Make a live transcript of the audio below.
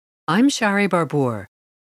I'm Shari Barbour.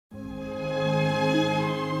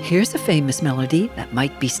 Here's a famous melody that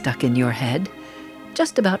might be stuck in your head.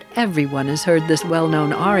 Just about everyone has heard this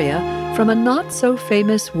well-known aria from a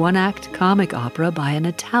not-so-famous one-act comic opera by an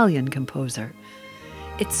Italian composer.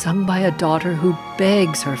 It's sung by a daughter who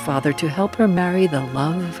begs her father to help her marry the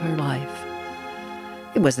love of her life.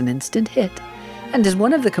 It was an instant hit and is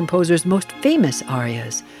one of the composer's most famous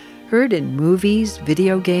arias, heard in movies,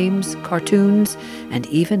 video games, cartoons, and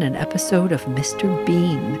even an episode of Mr.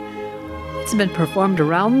 Bean. It's been performed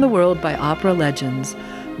around the world by opera legends.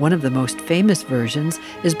 One of the most famous versions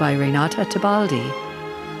is by Renata Tebaldi.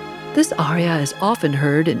 This aria is often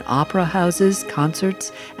heard in opera houses,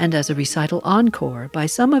 concerts, and as a recital encore by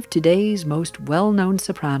some of today's most well-known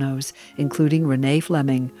sopranos, including Renee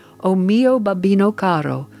Fleming, O mio babbino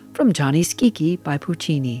caro, from Gianni Schicchi by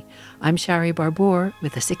Puccini. I'm Shari Barbour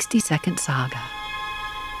with the 60-Second Saga.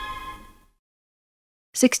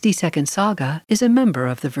 60 Second Saga is a member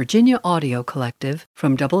of the Virginia Audio Collective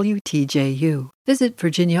from WTJU. Visit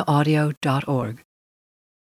virginiaaudio.org.